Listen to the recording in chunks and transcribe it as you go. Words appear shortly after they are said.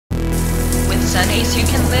Sunnies, you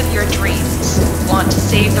can live your dreams. Want to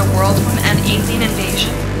save the world from an alien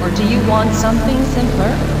invasion? Or do you want something simpler?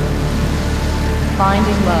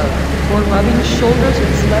 Finding love, or rubbing shoulders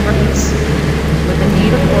with celebrities? With the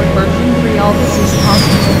native port version 3, all this is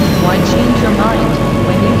possible. Why change your mind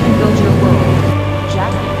when you can build your world?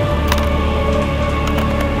 Jack.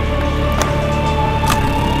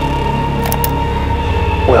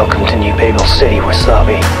 Welcome to New Bagel City,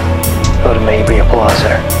 Wasabi. Go to Maybria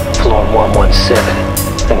Plaza, floor 117,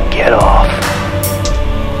 and get off.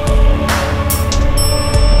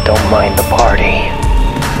 Don't mind the party.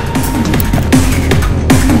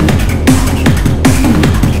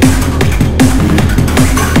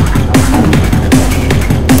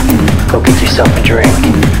 Go get yourself a drink.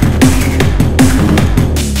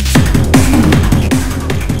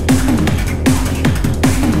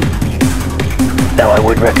 Now I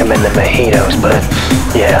would recommend the mojitos, but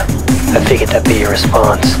yeah, I figured that'd be your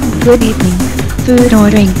response. Good evening. Food or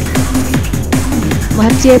drink?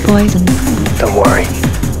 What's your poison? Don't worry,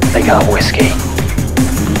 they got whiskey.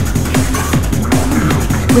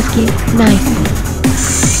 Whiskey. Nice.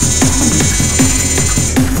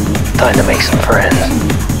 Time to make some friends.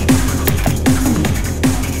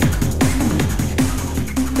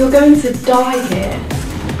 You're going to die here.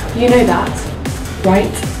 You know that,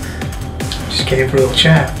 right? Just came for a little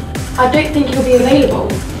chat. I don't think you'll be available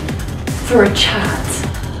for a chat.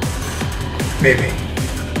 Maybe.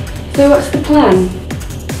 So what's the plan?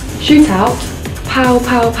 Shootout? Pow,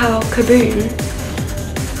 pow, pow, kaboom.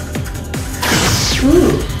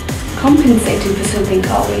 Ooh, compensating for something,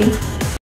 are we?